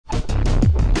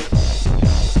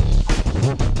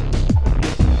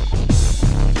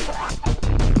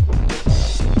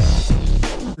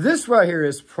right here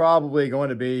is probably going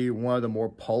to be one of the more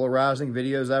polarizing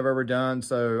videos I've ever done.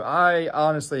 So I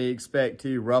honestly expect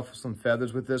to ruffle some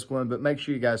feathers with this one, but make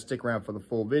sure you guys stick around for the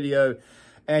full video.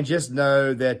 And just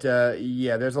know that,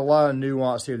 yeah, there's a lot of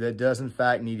nuance here that does, in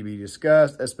fact, need to be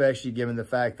discussed, especially given the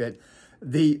fact that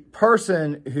the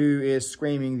person who is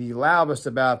screaming the loudest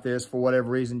about this, for whatever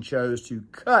reason, chose to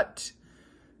cut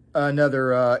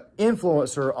another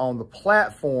influencer on the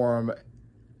platform,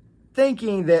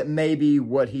 thinking that maybe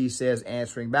what he says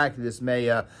answering back to this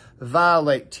may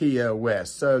violate TOS.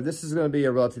 So this is going to be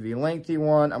a relatively lengthy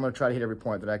one. I'm going to try to hit every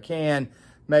point that I can.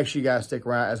 Make sure you guys stick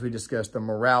around as we discuss the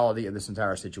morality of this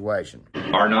entire situation.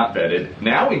 Are not vetted.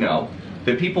 Now we know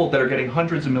that people that are getting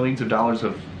hundreds of millions of dollars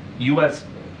of U.S.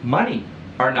 money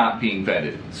are not being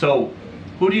vetted. So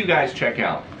who do you guys check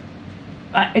out?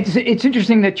 It's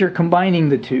interesting that you're combining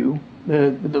the two,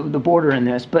 the border in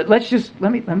this. But let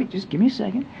me just give me a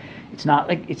second. It's not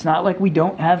like we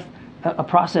don't have a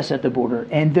process at the border,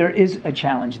 and there is a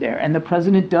challenge there, and the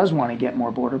president does want to get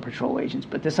more border patrol agents.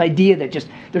 But this idea that just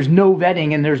there's no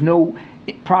vetting and there's no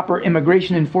proper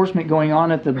immigration enforcement going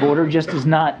on at the border just does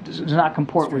not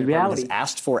comport with reality. Has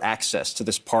asked for access to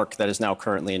this park that is now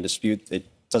currently in dispute. It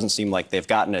doesn't seem like they've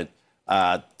gotten it.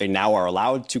 They now are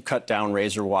allowed to cut down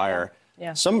razor wire.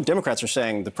 Yeah. Some Democrats are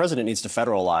saying the president needs to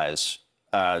federalize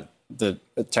the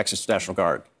Texas National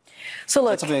Guard. So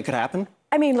look, is that something that could happen?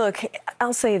 I mean, look,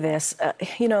 I'll say this.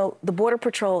 You know, the Border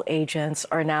Patrol agents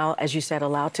are now, as you said,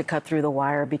 allowed to cut through the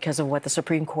wire because of what the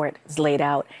Supreme Court has laid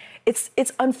out. It's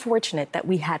unfortunate that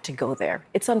we had to go there.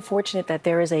 It's unfortunate that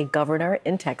there is a governor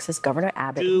in Texas, Governor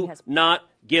Abbott. Do not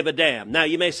give a damn. Now,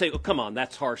 you may say, oh, come on,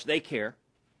 that's harsh. They care.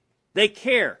 They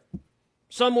care.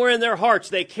 Somewhere in their hearts,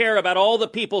 they care about all the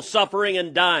people suffering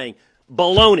and dying.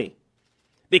 Baloney.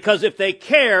 Because if they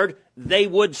cared, they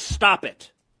would stop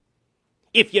it.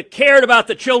 If you cared about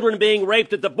the children being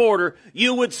raped at the border,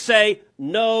 you would say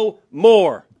no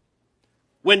more.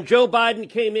 When Joe Biden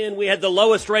came in, we had the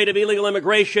lowest rate of illegal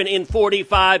immigration in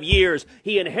 45 years.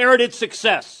 He inherited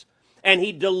success, and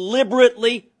he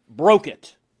deliberately broke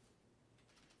it.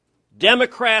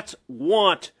 Democrats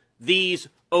want these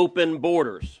open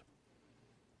borders.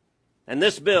 And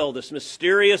this bill, this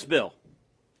mysterious bill,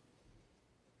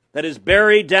 that is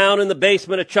buried down in the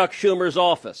basement of Chuck Schumer's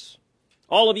office.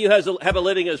 All of you have a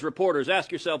living as reporters.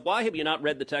 Ask yourself, why have you not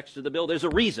read the text of the bill? There's a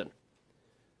reason.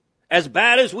 As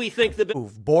bad as we think the bill...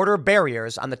 Border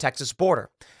barriers on the Texas border,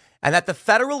 and that the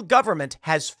federal government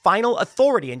has final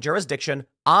authority and jurisdiction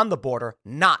on the border,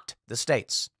 not the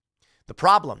states. The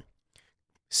problem,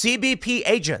 CBP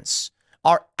agents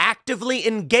are actively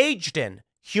engaged in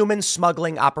human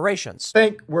smuggling operations. I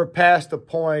think we're past the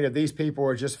point of these people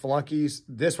are just flunkies.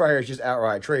 This right here is just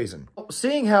outright treason.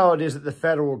 Seeing how it is that the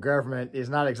federal government is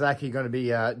not exactly going to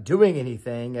be doing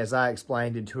anything, as I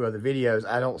explained in 2 other videos,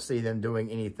 I don't see them doing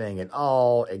anything at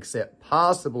all, except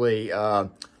possibly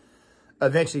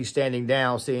eventually standing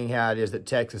down, seeing how it is that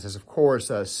Texas has, of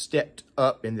course, stepped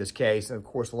up in this case. And, of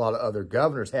course, a lot of other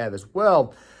governors have as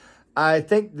well. I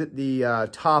think that the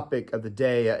topic of the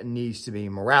day needs to be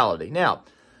morality. Now,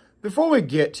 before we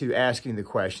get to asking the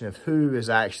question of who is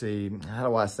actually, how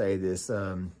do I say this,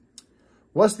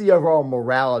 what's the overall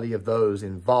morality of those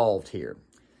involved here?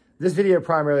 This video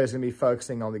primarily is going to be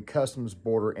focusing on the Customs,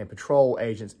 Border, and Patrol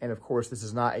agents. And, of course, this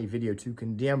is not a video to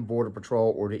condemn Border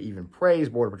Patrol or to even praise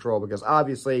Border Patrol, because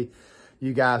obviously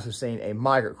you guys have seen a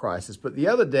migrant crisis. But the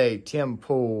other day, Tim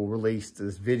Pool released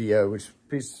this video, which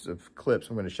pieces of clips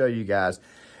I'm going to show you guys.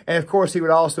 And, of course, he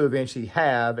would also eventually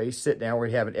have a sit-down where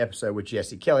he'd have an episode with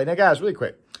Jesse Kelly. Now, guys, really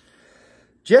quick.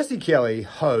 Jesse Kelly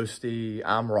hosts the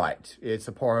I'm Right. It's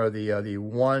a part of the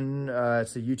One,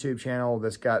 it's a YouTube channel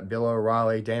that's got Bill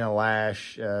O'Reilly, Dana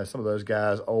Lash, some of those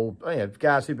guys, old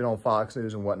guys who've been on Fox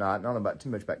News and whatnot. I don't know about too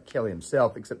much about Kelly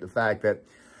himself, except the fact that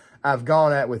I've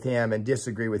gone at with him and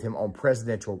disagree with him on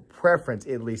presidential preference,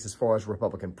 at least as far as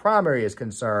Republican primary is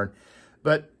concerned.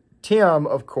 But Tim,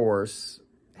 of course,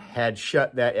 had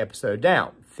shut that episode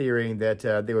down, fearing that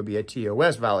there would be a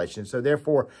TOS violation. So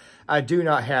therefore, I do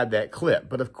not have that clip.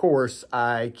 But of course,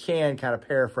 I can kind of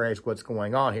paraphrase what's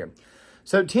going on here.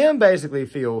 So Tim basically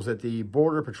feels that the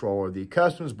Border Patrol or the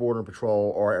Customs Border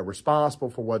Patrol are responsible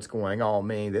for what's going on,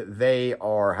 meaning that they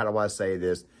are, how do I say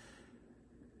this,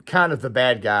 kind of the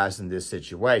bad guys in this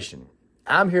situation.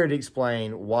 I'm here to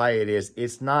explain why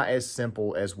it's not as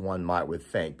simple as one might would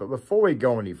think. But before we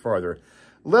go any further,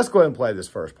 let's go ahead and play this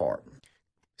first part.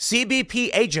 CBP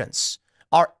agents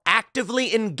are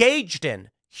actively engaged in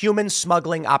human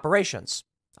smuggling operations.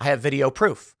 I have video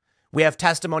proof. We have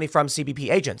testimony from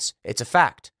CBP agents. It's a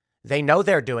fact. They know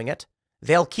they're doing it.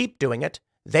 They'll keep doing it.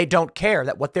 They don't care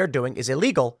that what they're doing is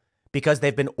illegal because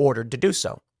they've been ordered to do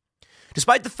so.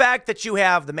 Despite the fact that you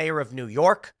have the mayor of New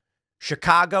York,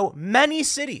 Chicago, many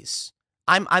cities,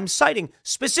 I'm citing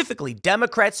specifically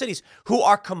Democrat cities who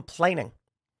are complaining,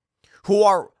 who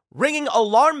are ringing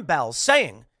alarm bells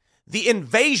saying the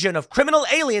invasion of criminal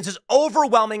aliens is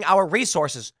overwhelming our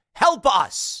resources. Help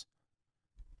us.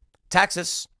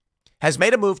 Texas has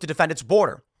made a move to defend its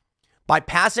border by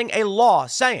passing a law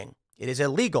saying it is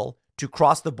illegal to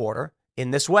cross the border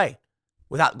in this way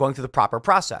without going through the proper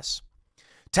process.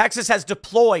 Texas has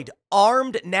deployed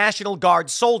armed National Guard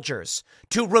soldiers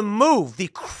to remove the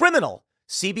criminal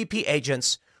CBP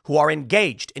agents who are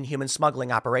engaged in human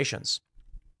smuggling operations.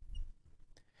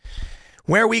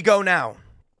 Where we go now,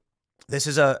 it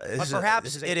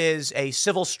is a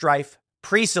civil strife,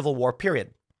 pre-Civil War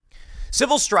period.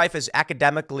 Civil strife is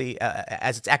academically,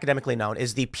 as it's academically known,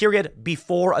 is the period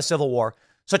before a civil war,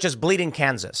 such as Bleeding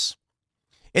Kansas.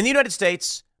 In the United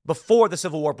States, before the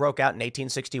Civil War broke out in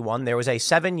 1861, there was a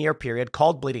 7-year period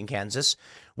called Bleeding Kansas,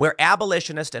 where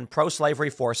abolitionist and pro-slavery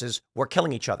forces were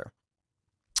killing each other.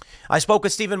 I spoke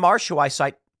with Stephen Marsh, who I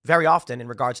cite very often in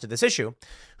regards to this issue,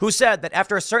 who said that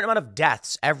after a certain amount of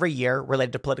deaths every year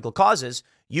related to political causes,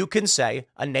 you can say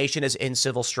a nation is in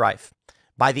civil strife.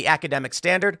 By the academic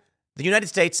standard, the United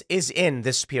States is in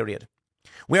this period.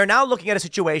 We are now looking at a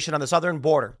situation on the southern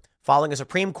border following a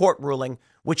Supreme Court ruling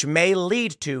which may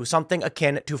lead to something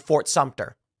akin to Fort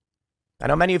Sumter. I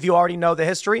know many of you already know the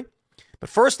history, but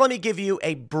first let me give you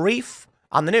a brief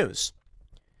on the news.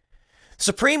 The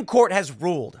Supreme Court has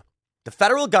ruled the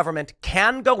federal government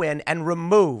can go in and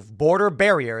remove border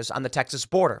barriers on the Texas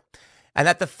border, and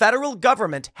that the federal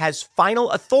government has final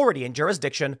authority and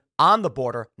jurisdiction on the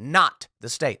border, not the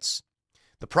states.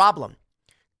 The problem,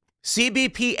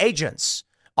 CBP agents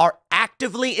are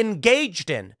actively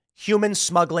engaged in human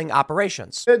smuggling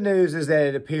operations. Good news is that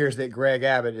it appears that Greg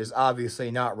Abbott is obviously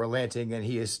not relenting, and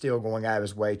he is still going out of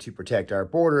his way to protect our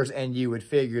borders. And you would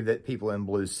figure that people in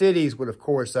blue cities would, of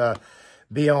course,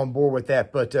 be on board with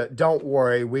that. But don't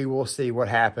worry, we will see what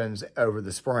happens over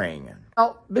the spring.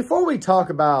 Now, before we talk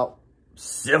about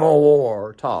Civil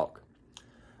War talk,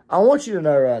 I want you to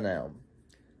know right now,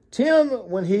 Tim,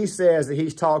 when he says that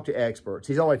he's talked to experts,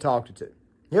 he's only talked to 2.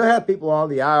 He'll have people on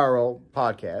the IRL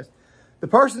podcast. The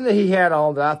person that he had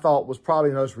on that I thought was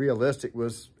probably the most realistic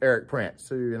was Eric Prince,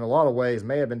 who in a lot of ways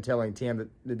may have been telling Tim that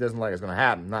it doesn't look like it's going to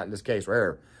happen, not in this case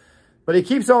rare. But he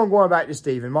keeps on going back to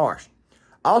Stephen Marsh.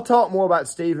 I'll talk more about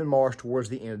Stephen Marsh towards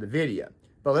the end of the video.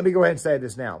 But let me go ahead and say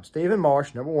this now. Stephen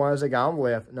Marsh, number 1, is a guy on the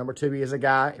left. Number 2, he is a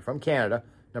guy from Canada.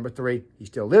 Number 3, he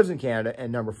still lives in Canada.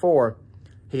 And number 4,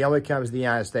 he only comes to the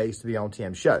United States to be on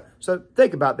Tim's show. So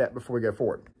think about that before we go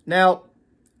forward. Now,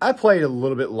 I played a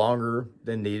little bit longer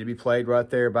than needed to be played right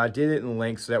there, but I did it in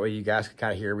length so that way you guys can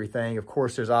kind of hear everything. Of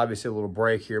course, there's obviously a little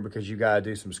break here because you got to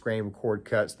do some screen record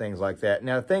cuts, things like that.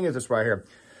 Now, the thing is this right here.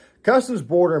 Customs,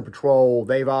 Border, and Patrol,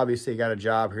 they've obviously got a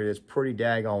job here that's pretty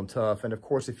daggone tough. And, of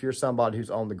course, if you're somebody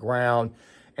who's on the ground,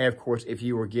 and, of course, if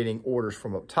you were getting orders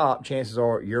from up top, chances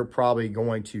are you're probably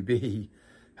going to be,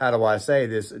 how do I say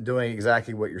this, doing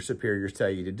exactly what your superiors tell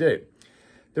you to do.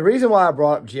 The reason why I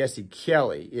brought up Jesse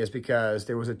Kelly is because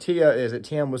there was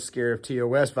Tim was scared of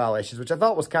TOS violations, which I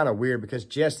thought was kind of weird because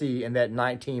Jesse, in that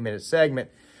 19-minute segment,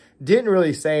 didn't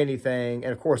really say anything.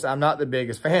 And, of course, I'm not the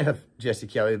biggest fan of Jesse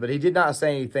Kelly, but he did not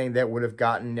say anything that would have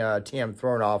gotten Tim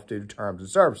thrown off due to terms and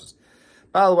services.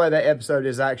 By the way, that episode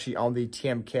is actually on the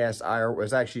Timcast IRL.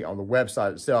 It's actually on the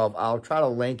website itself. I'll try to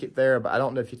link it there, but I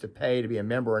don't know if you have to pay to be a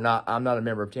member or not. I'm not a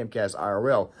member of Timcast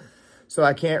IRL, so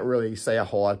I can't really say a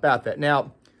whole lot about that.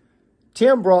 Now,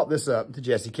 Tim brought this up to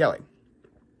Jesse Kelly.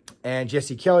 And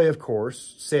Jesse Kelly, of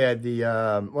course, said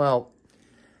well,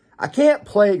 I can't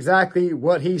play exactly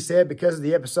what he said because of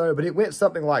the episode, but it went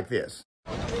something like this.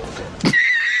 Are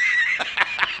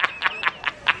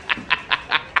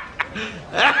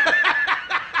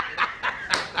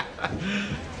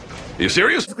you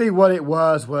serious? Basically what it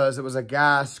was a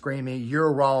guy screaming,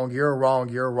 "You're wrong, you're wrong,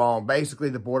 you're wrong." Basically,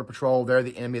 the Border Patrol, they're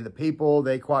the enemy of the people.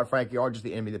 They, quite frankly, are just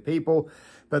the enemy of the people.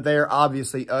 But they are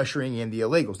obviously ushering in the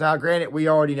illegals. Now, granted, we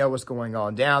already know what's going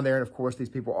on down there. And, of course, these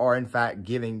people are, in fact,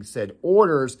 giving said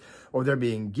orders, or they're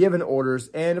being given orders.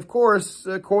 And, of course,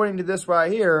 according to this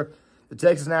right here, the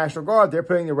Texas National Guard, they're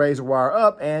putting the razor wire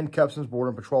up, and Customs, Border,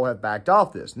 and Patrol have backed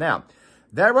off this. Now,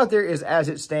 that right there is as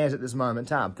it stands at this moment in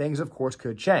time. Things, of course,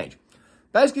 could change.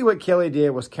 Basically, what Kelly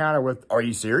did was counter with, "Are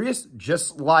you serious?"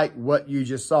 Just like what you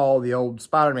just saw, the old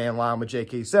Spider-Man line with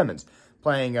J.K. Simmons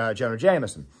playing Jonah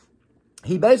Jameson.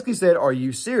 He basically said, are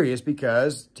you serious?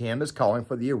 Because Tim is calling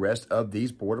for the arrest of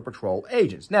these Border Patrol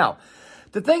agents. Now,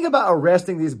 the thing about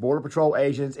arresting these Border Patrol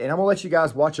agents, and I'm going to let you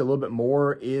guys watch a little bit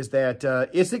more, is that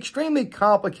it's extremely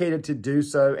complicated to do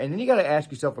so. And then you got to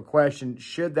ask yourself a question,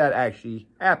 should that actually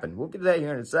happen? We'll get to that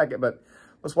here in a second, but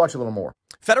let's watch a little more.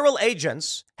 Federal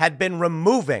agents had been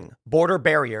removing border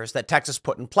barriers that Texas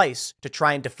put in place to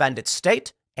try and defend its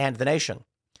state and the nation.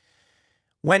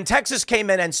 When Texas came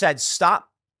in and said, stop,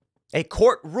 a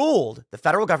court ruled the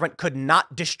federal government could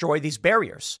not destroy these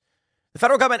barriers. The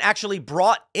federal government actually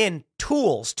brought in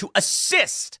tools to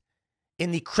assist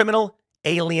in the criminal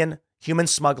alien human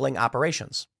smuggling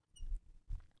operations.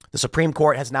 The Supreme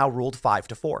Court has now ruled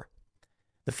 5-4.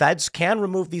 The feds can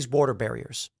remove these border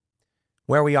barriers.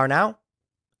 Where we are now,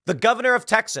 the governor of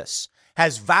Texas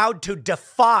has vowed to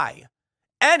defy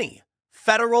any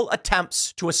federal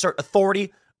attempts to assert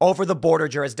authority over the border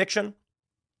jurisdiction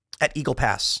at Eagle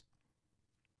Pass.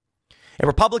 A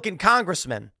Republican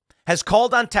congressman has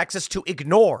called on Texas to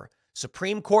ignore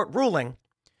Supreme Court ruling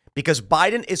because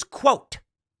Biden is, quote,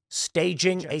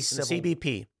 staging a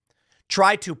CBP,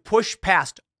 try to push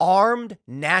past armed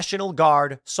National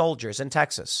Guard soldiers in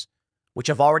Texas, which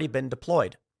have already been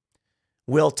deployed.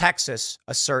 Will Texas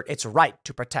assert its right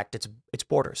to protect its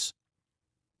borders?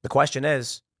 The question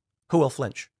is, who will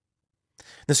flinch?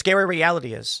 The scary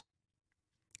reality is,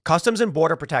 Customs and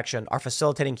Border Protection are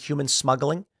facilitating human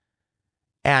smuggling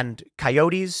and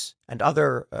coyotes and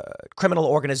other criminal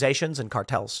organizations and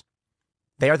cartels.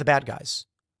 They are the bad guys.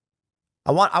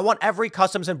 I want every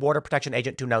Customs and Border Protection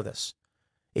agent to know this.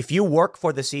 If you work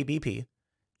for the CBP,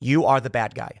 you are the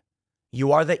bad guy.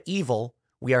 You are the evil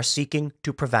we are seeking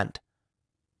to prevent.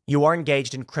 You are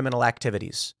engaged in criminal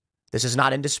activities. This is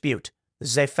not in dispute. This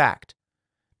is a fact.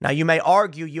 Now, you may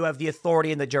argue you have the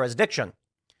authority and the jurisdiction,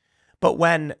 but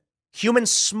when human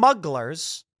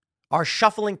smugglers are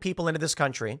shuffling people into this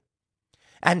country,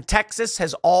 and Texas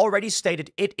has already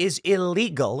stated it is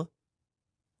illegal,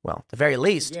 well, at the very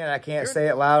least. Again, I can't say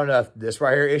it loud enough. This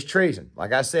right here is treason.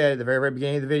 Like I said at the very, very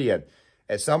beginning of the video,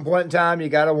 at some point in time, you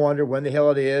got to wonder when the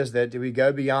hell it is that do we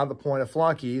go beyond the point of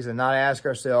flunkies and not ask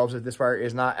ourselves if this right here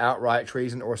is not outright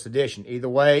treason or sedition. Either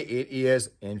way, it is,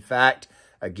 in fact,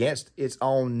 against its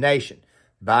own nation.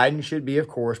 Biden should be, of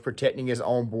course, protecting his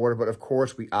own border, but of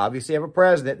course, we obviously have a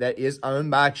president that is owned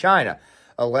by China.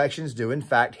 Elections do, in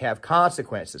fact, have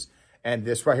consequences, and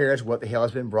this right here is what the hell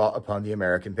has been brought upon the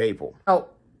American people. Now,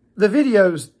 the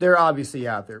videos, they're obviously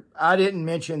out there. I didn't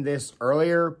mention this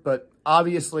earlier, but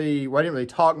obviously, well, I didn't really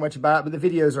talk much about it, but the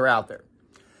videos are out there.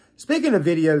 Speaking of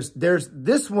videos, there's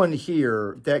this one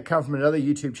here that comes from another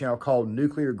YouTube channel called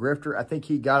Nuclear Grifter. I think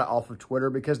he got it off of Twitter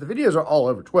because the videos are all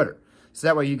over Twitter. So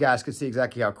that way you guys can see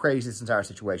exactly how crazy this entire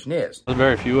situation is. There's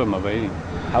very few of them evading.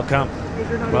 How come?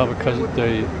 Well, because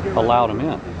they allowed them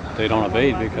in. They don't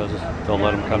evade because they'll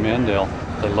let them come in. They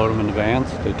load them in the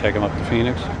vans. They take them up to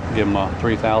Phoenix, give them a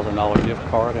 $3,000 gift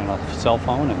card and a cell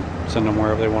phone, and send them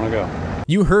wherever they want to go.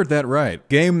 You heard that right.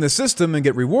 Game the system and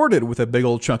get rewarded with a big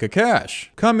old chunk of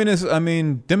cash.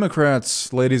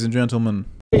 Democrats, ladies and gentlemen.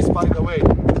 By the way,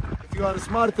 if you are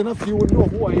smart enough, you will know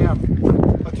who I am.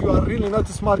 But you are really not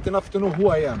smart enough to know who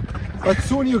I am. But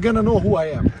soon you're gonna know who I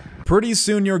am. Pretty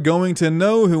soon you're going to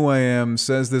know who I am,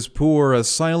 says this poor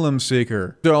asylum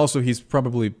seeker. Also, he's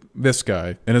probably this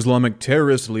guy, an Islamic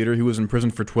terrorist leader who was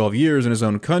imprisoned for 12 years in his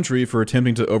own country for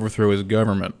attempting to overthrow his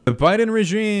government. The Biden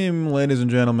regime, ladies and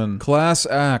gentlemen, class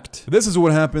act. This is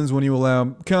what happens when you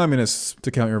allow communists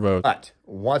to count your vote. But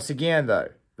once again, though,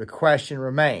 the question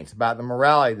remains about the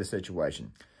morality of the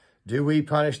situation. Do we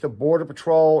punish the Border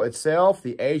Patrol itself,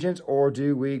 the agents, or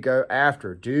do we go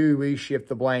after? Do we shift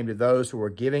the blame to those who are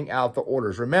giving out the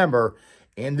orders? Remember,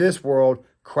 in this world,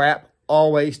 crap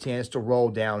always tends to roll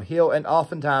downhill, and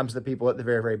oftentimes the people at the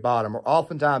very, very bottom are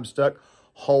oftentimes stuck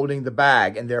holding the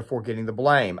bag and therefore getting the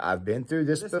blame. I've been through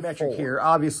this metric here.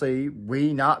 Obviously,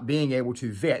 we not being able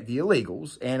to vet the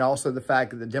illegals, and also the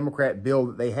fact that the Democrat bill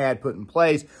that they had put in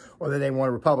place, or that they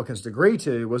wanted Republicans to agree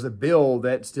to, was a bill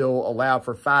that still allowed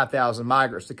for 5,000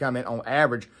 migrants to come in on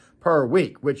average per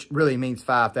week, which really means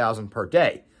 5,000 per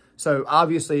day. So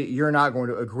obviously, you're not going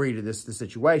to agree to this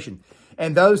situation.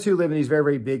 And those who live in these very,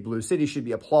 very big blue cities should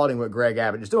be applauding what Greg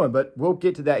Abbott is doing, but we'll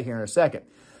get to that here in a second.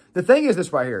 The thing is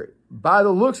this right here. By the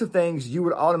looks of things, you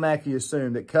would automatically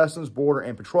assume that Customs, Border,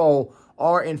 and Patrol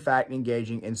are, in fact,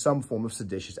 engaging in some form of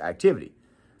seditious activity.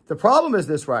 The problem is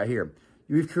this right here.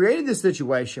 We've created this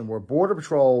situation where Border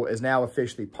Patrol is now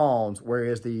officially pawns,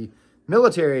 whereas the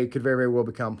military could very, very well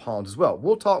become pawns as well.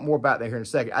 We'll talk more about that here in a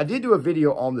second. I did do a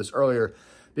video on this earlier,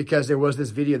 because there was this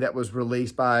video that was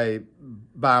released by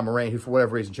a Marine who, for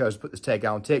whatever reason, chose to put this take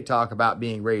on TikTok about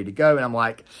being ready to go. And I'm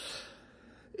like,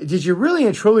 did you really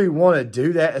and truly want to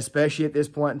do that, especially at this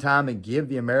point in time, and give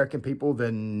the American people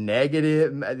the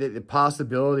negative, the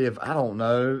possibility of, I don't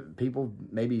know, people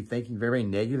maybe thinking very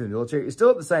negative in the military? It's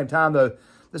still at the same time, though,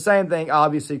 the same thing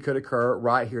obviously could occur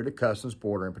right here to Customs,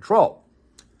 Border, and Patrol.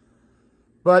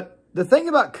 But the thing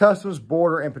about Customs,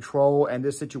 Border, and Patrol and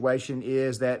this situation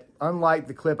is that, unlike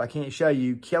the clip I can't show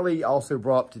you, Kelly also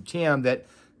brought up to Tim that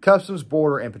Customs,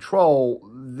 Border, and Patrol,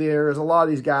 there's a lot of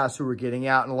these guys who are getting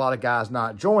out and a lot of guys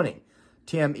not joining.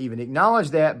 Tim even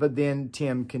acknowledged that, but then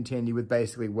Tim continued with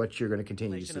basically what you're going to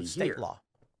continue to see state here. Law.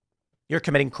 You're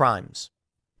committing crimes.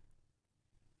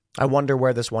 I wonder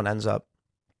where this one ends up.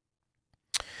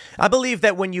 I believe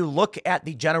that when you look at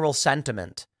the general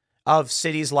sentiment of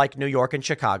cities like New York and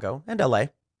Chicago and LA,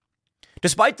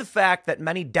 despite the fact that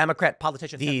many Democrat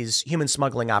politicians these human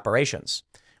smuggling operations,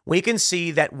 we can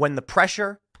see that when the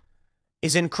pressure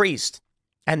is increased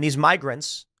and these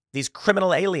migrants, these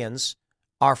criminal aliens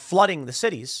are flooding the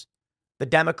cities, the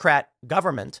Democrat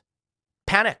government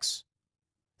panics.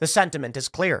 The sentiment is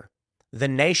clear. The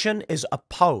nation is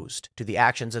opposed to the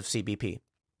actions of CBP.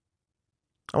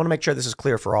 I want to make sure this is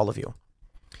clear for all of you.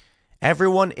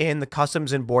 Everyone in the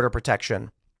Customs and Border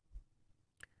Protection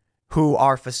who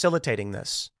are facilitating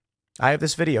this, I have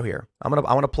this video here. I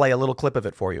want to play a little clip of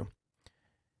it for you.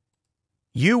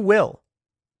 You will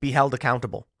be held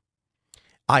accountable.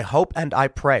 I hope and I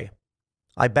pray,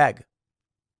 I beg,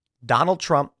 Donald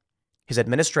Trump, his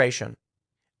administration,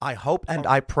 I hope and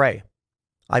I pray,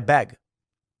 I beg,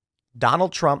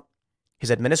 Donald Trump,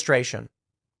 his administration,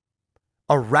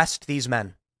 arrest these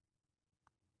men.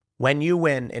 When you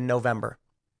win in November,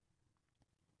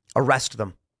 arrest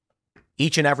them,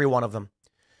 each and every one of them.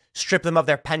 Strip them of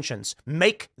their pensions.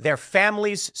 Make their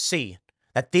families see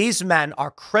that these men are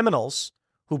criminals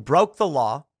who broke the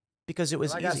law because it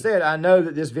was easy. Like I said, I know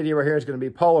that this video right here is going to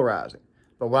be polarizing.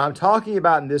 But what I'm talking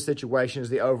about in this situation is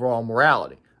the overall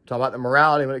morality. I'm talking about the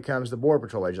morality when it comes to Border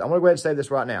Patrol agents. I'm going to go ahead and say this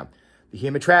right now. The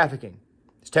human trafficking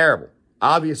is terrible.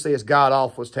 Obviously, it's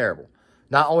god-awful. It's terrible.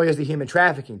 Not only is the human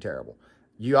trafficking terrible,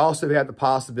 you also have the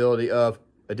possibility of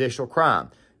additional crime.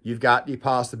 You've got the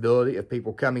possibility of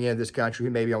people coming into this country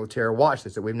who may be on the terror watch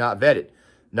list that we've not vetted.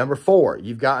 Number 4,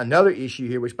 you've got another issue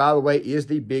here, which, by the way, is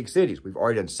the big cities. We've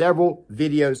already done several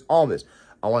videos on this.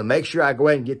 I want to make sure I go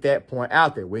ahead and get that point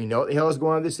out there. We know what the hell is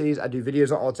going on in the cities. I do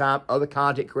videos on all the time. Other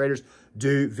content creators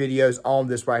do videos on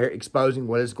this right here, exposing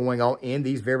what is going on in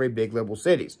these very big liberal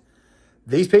cities.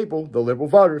 These people, the liberal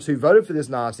voters who voted for this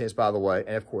nonsense, by the way,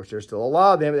 and of course, there's still a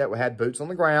lot of them that had boots on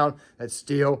the ground that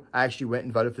still actually went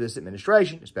and voted for this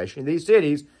administration, especially in these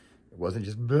cities. It wasn't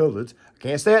just bullets. I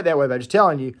can't say it that way, but I'm just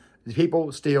telling you, the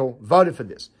people still voted for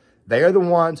this. They are the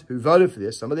ones who voted for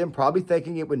this. Some of them probably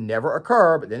thinking it would never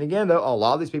occur, but then again, though, a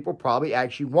lot of these people probably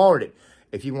actually wanted it.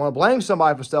 If you want to blame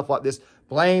somebody for stuff like this,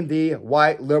 blame the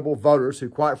white liberal voters who,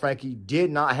 quite frankly, did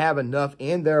not have enough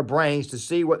in their brains to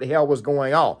see what the hell was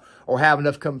going on or have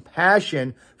enough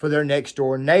compassion for their next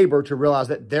door neighbor to realize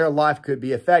that their life could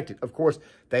be affected. Of course,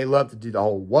 they love to do the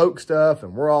whole woke stuff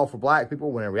and we're all for black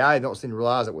people when in reality they don't seem to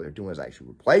realize that what they're doing is actually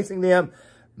replacing them.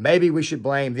 Maybe we should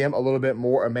blame them a little bit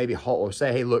more or maybe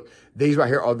say, hey, look, these right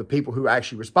here are the people who are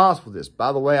actually responsible for this.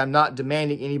 By the way, I'm not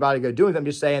demanding anybody go do it. I'm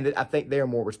just saying that I think they are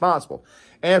more responsible.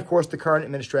 And, of course, the current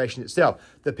administration itself,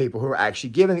 the people who are actually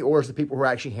giving the orders, the people who are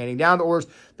actually handing down the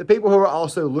orders, the people who are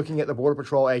also looking at the Border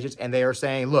Patrol agents, and they are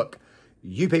saying, look,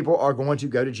 you people are going to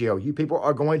go to jail. You people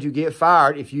are going to get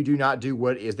fired if you do not do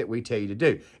what it is that we tell you to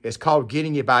do. It's called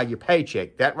getting you by your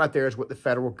paycheck. That right there is what the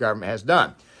federal government has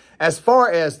done. As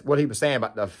far as what he was saying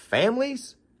about the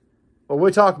families, well,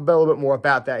 we'll talk a little bit more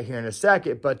about that here in a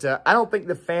second, but I don't think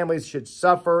the families should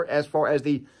suffer as far as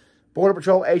the Border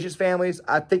Patrol agents' families.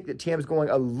 I think that Tim's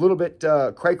going a little bit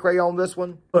cray-cray on this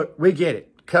one. Look, we get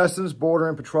it. Customs, Border,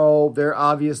 and Patrol, they're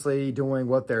obviously doing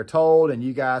what they're told, and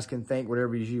you guys can think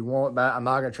whatever you want about it. I'm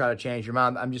not going to try to change your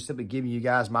mind. I'm just simply giving you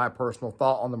guys my personal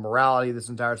thought on the morality of this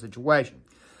entire situation.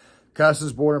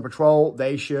 Customs, Border, and Patrol,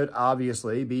 they should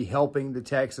obviously be helping the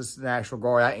Texas National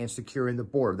Guard out in securing the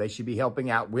border. They should be helping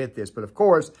out with this. But, of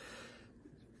course,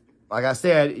 like I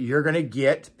said, you're going to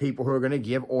get people who are going to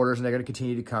give orders, and they're going to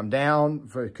continue to come down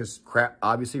because crap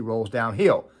obviously rolls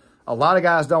downhill. A lot of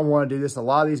guys don't want to do this. A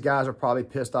lot of these guys are probably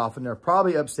pissed off, and they're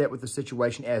probably upset with the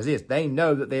situation as is. They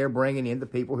know that they are bringing in the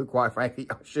people who, quite frankly,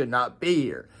 should not be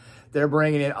here. They're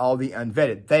bringing in all the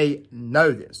unvetted. They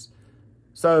know this.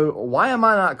 So why am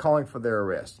I not calling for their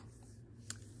arrest?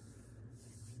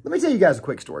 Let me tell you guys a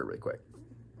quick story really quick.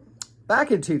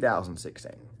 Back in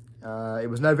 2016, It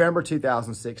was November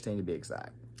 2016 to be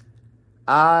exact.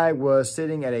 I was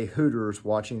sitting at a Hooters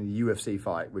watching the UFC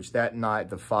fight, which that night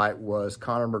the fight was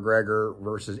Conor McGregor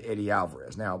versus Eddie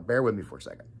Alvarez. Now, bear with me for a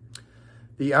second.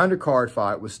 The undercard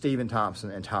fight was Stephen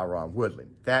Thompson and Tyron Woodley.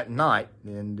 That night,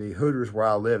 in the Hooters where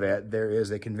I live at, there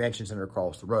is a convention center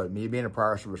across the road. Me being a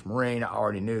prior service Marine, I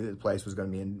already knew that the place was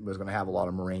going to have a lot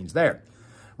of Marines there.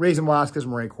 Reason why is because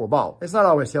Marine Corps ball. It's not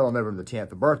always held on November the 10th,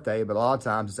 the birthday, but a lot of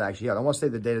times it's actually held. I want to say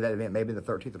the date of that event, maybe the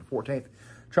 13th or the 14th.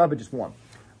 Trump had just won.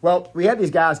 Well, we had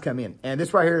these guys come in, and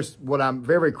this right here is what I'm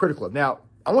very, very critical of. Now,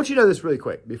 I want you to know this really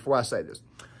quick before I say this.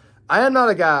 I am not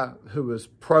a guy who is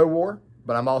pro-war,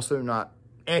 but I'm also not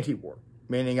anti-war,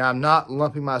 meaning I'm not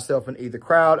lumping myself in either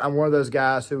crowd. I'm one of those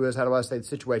guys who is, how do I say, the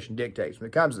situation dictates when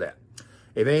it comes to that.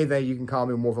 If anything, you can call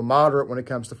me more of a moderate when it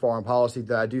comes to foreign policy,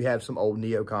 that I do have some old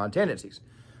neocon tendencies,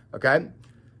 okay?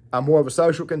 I'm more of a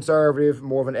social conservative,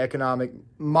 more of an economic,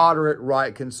 moderate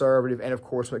right conservative, and of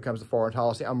course, when it comes to foreign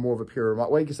policy, I'm more of a pure,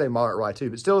 well, you can say moderate right too,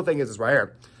 but still the thing is this right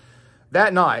here.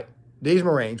 That night, these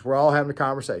Marines were all having a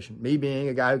conversation, me being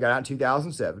a guy who got out in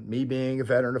 2007, me being a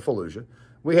veteran of Fallujah.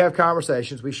 We have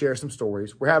conversations, we share some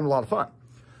stories, we're having a lot of fun.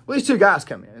 Well, these two guys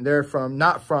come in, and they're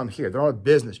not from here. They're on a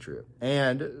business trip,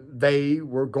 and they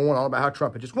were going on about how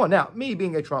Trump had just won. Now, me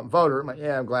being a Trump voter, I'm like,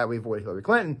 yeah, I'm glad we avoided Hillary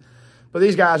Clinton, but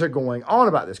these guys are going on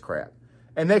about this crap.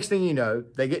 And next thing you know,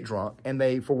 they get drunk, and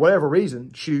they, for whatever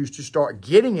reason, choose to start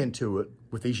getting into it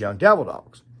with these young devil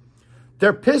dogs.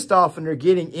 They're pissed off, and they're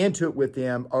getting into it with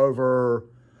them over,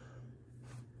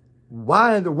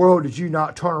 why in the world did you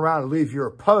not turn around and leave your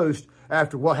post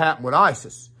after what happened with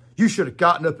ISIS? You should have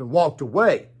gotten up and walked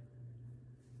away.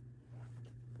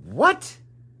 What?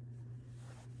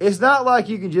 It's not like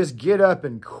you can just get up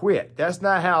and quit. That's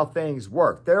not how things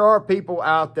work. There are people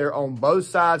out there on both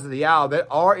sides of the aisle that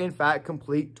are, in fact,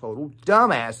 complete, total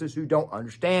dumbasses who don't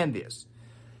understand this.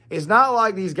 It's not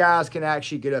like these guys can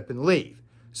actually get up and leave.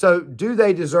 So do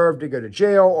they deserve to go to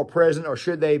jail or prison, or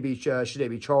should they be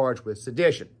charged with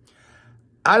sedition?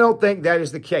 I don't think that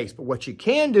is the case, but what you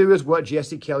can do is what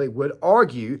Jesse Kelly would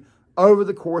argue over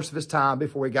the course of his time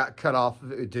before he got cut off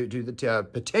due to the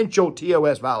potential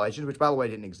TOS violations, which, by the way,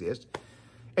 didn't exist,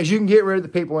 is you can get rid of the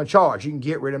people in charge. You can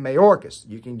get rid of Mayorkas.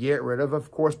 You can get rid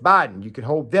of course, Biden. You can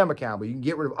hold them accountable. You can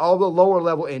get rid of all the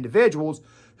lower-level individuals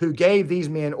who gave these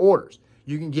men orders.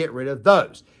 You can get rid of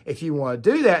those. If you want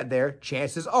to do that there,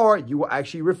 chances are you will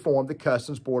actually reform the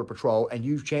Customs Border Patrol,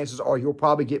 and chances are you'll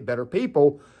probably get better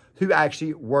people who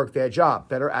actually work their job,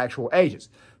 better actual agents.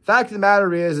 Fact of the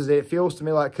matter is that it feels to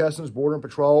me like Customs, Border and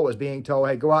Patrol is being told,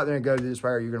 hey, go out there and go do this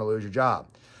right or you're going to lose your job.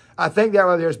 I think that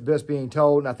right there is just being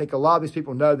told, and I think a lot of these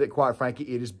people know that, quite frankly,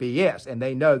 it is BS, and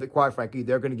they know that, quite frankly,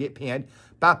 they're going to get pinned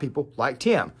by people like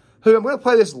Tim, who I'm going to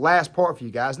play this last part for you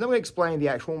guys, and then I'm going to explain the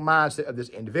actual mindset of this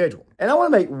individual. And I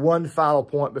want to make one final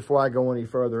point before I go any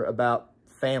further about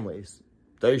families.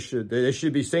 They should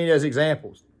be seen as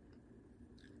examples.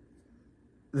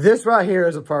 This right here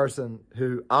is a person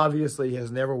who obviously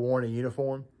has never worn a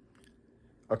uniform,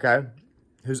 okay?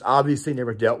 Who's obviously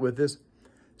never dealt with this.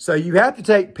 So you have to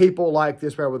take people like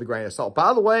this right with a grain of salt.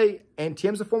 By the way, and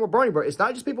Tim's a former Bernie bro, it's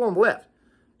not just people on the left.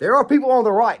 There are people on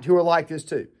the right who are like this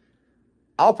too.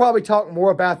 I'll probably talk more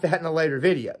about that in a later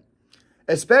video,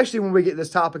 especially when we get this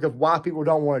topic of why people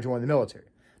don't want to join the military.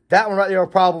 That one right there will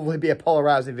probably be a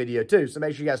polarizing video too, so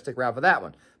make sure you guys stick around for that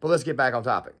one. But let's get back on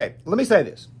topic. Okay, let me say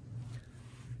this.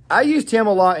 I use Tim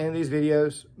a lot in these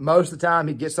videos. Most of the time,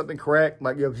 he gets something correct,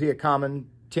 like you'll see a common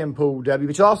Tim Pool W,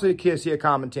 but you'll also see a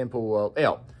common Tim Pool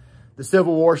L. The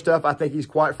Civil War stuff, I think he's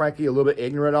quite frankly a little bit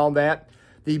ignorant on that.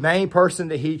 The main person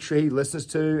that he listens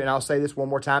to, and I'll say this one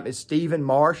more time, is Stephen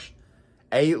Marsh,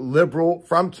 a liberal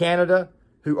from Canada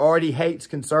who already hates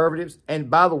conservatives, and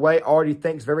by the way, already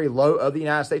thinks very low of the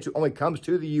United States, who only comes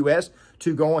to the U.S.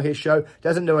 to go on his show,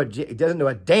 doesn't know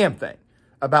a damn thing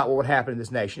about what would happen in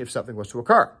this nation if something was to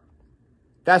occur.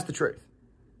 That's the truth.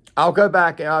 I'll go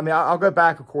back,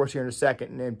 of course, here in a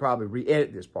second and probably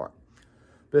re-edit this part.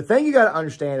 But the thing you got to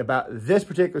understand about this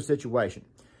particular situation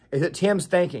is that Tim's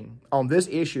thinking on this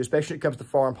issue, especially when it comes to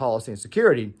foreign policy and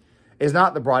security, is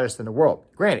not the brightest in the world.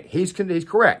 Granted, he's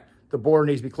correct. The border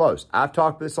needs to be closed. I've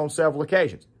talked about this on several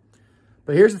occasions.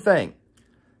 But here's the thing.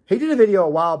 He did a video a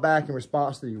while back in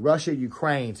response to the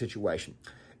Russia-Ukraine situation.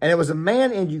 And it was a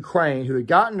man in Ukraine who had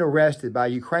gotten arrested by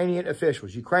Ukrainian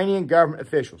officials, Ukrainian government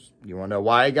officials. You want to know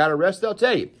why he got arrested? I'll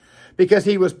tell you. Because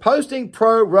he was posting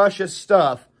pro-Russia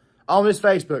stuff on his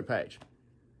Facebook page.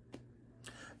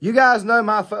 You guys know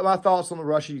my thoughts on the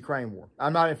Russia-Ukraine war.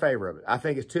 I'm not in favor of it. I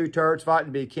think it's two turds fighting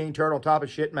to be a king turd on top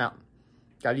of shit mountain.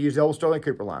 Got to use the old Sterling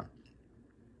Cooper line.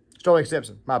 Sterling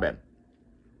Simpson, my bad.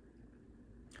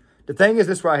 The thing is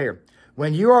this right here.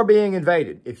 When you are being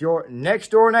invaded, if your next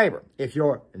door neighbor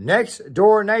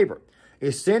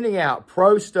is sending out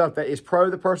pro stuff that is pro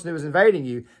the person who is invading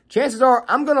you, chances are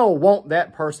I'm going to want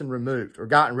that person removed or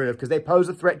gotten rid of because they pose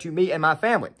a threat to me and my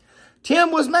family.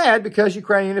 Tim was mad because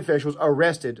Ukrainian officials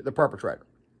arrested the perpetrator.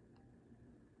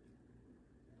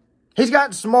 He's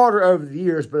gotten smarter over the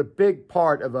years, but a big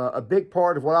part of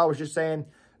what I was just saying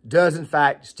does in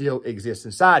fact still exist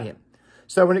inside him.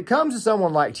 So when it comes to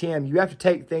someone like Tim, you have to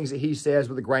take things that he says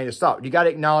with a grain of salt. You got to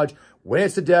acknowledge when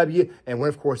it's a W and when,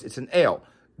 of course, it's an L.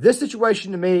 This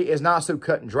situation to me is not so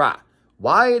cut and dry.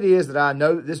 Why it is that I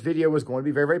know that this video was going to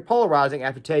be very, very polarizing, I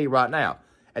have to tell you right now.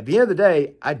 At the end of the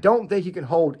day, I don't think you can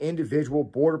hold individual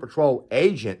Border Patrol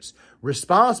agents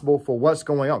responsible for what's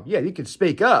going on. Yeah, you can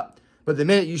speak up, but the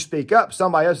minute you speak up,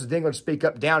 somebody else is then going to speak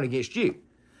up down against you.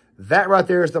 That right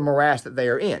there is the morass that they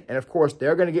are in. And of course,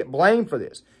 they're going to get blamed for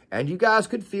this. And you guys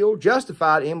could feel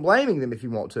justified in blaming them if you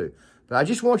want to. But I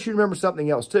just want you to remember something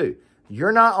else too.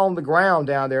 You're not on the ground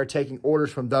down there taking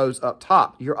orders from those up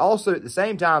top. You're also at the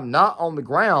same time not on the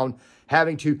ground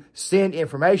having to send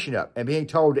information up and being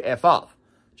told to F off.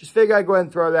 Just figure I'd go ahead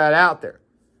and throw that out there.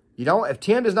 You know, if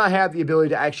Tim does not have the ability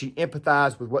to actually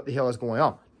empathize with what the hell is going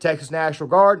on, Texas National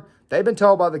Guard, they've been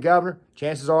told by the governor,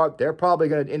 chances are they're probably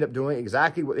going to end up doing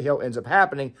exactly what the hell ends up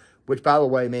happening, which, by the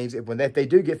way, means if they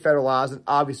do get federalized, then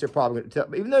obviously they're probably going to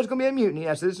tell, even though there's going to be a mutiny,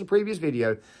 I said this in a previous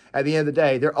video, at the end of the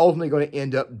day, they're ultimately going to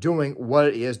end up doing what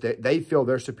it is that they feel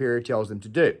their superior tells them to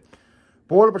do.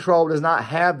 Border Patrol does not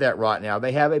have that right now.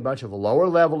 They have a bunch of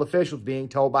lower-level officials being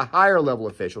told by higher-level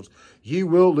officials, you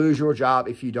will lose your job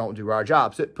if you don't do our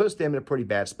job. So it puts them in a pretty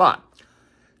bad spot.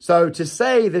 So to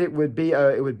say that it would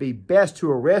be best to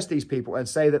arrest these people and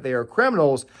say that they are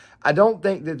criminals, I don't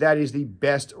think that that is the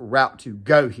best route to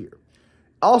go here.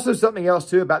 Also, something else,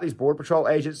 too, about these Border Patrol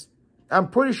agents, I'm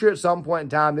pretty sure at some point in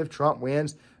time, if Trump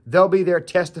wins, they'll be there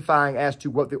testifying as to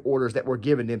what the orders that were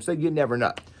given them, so you never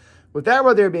know. With that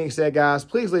right there being said, guys,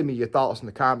 please leave me your thoughts in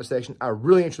the comment section. I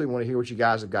really and truly want to hear what you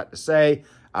guys have got to say.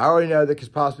 I already know that there's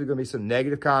possibly going to be some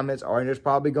negative comments. I already know there's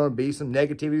probably going to be some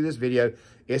negativity to this video.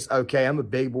 It's okay. I'm a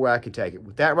big boy. I can take it.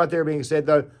 With that right there being said,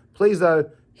 though, please,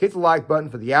 hit the like button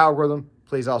for the algorithm.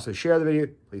 Please also share the video.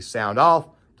 Please sound off.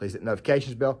 Please hit the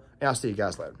notifications bell. And I'll see you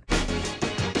guys later.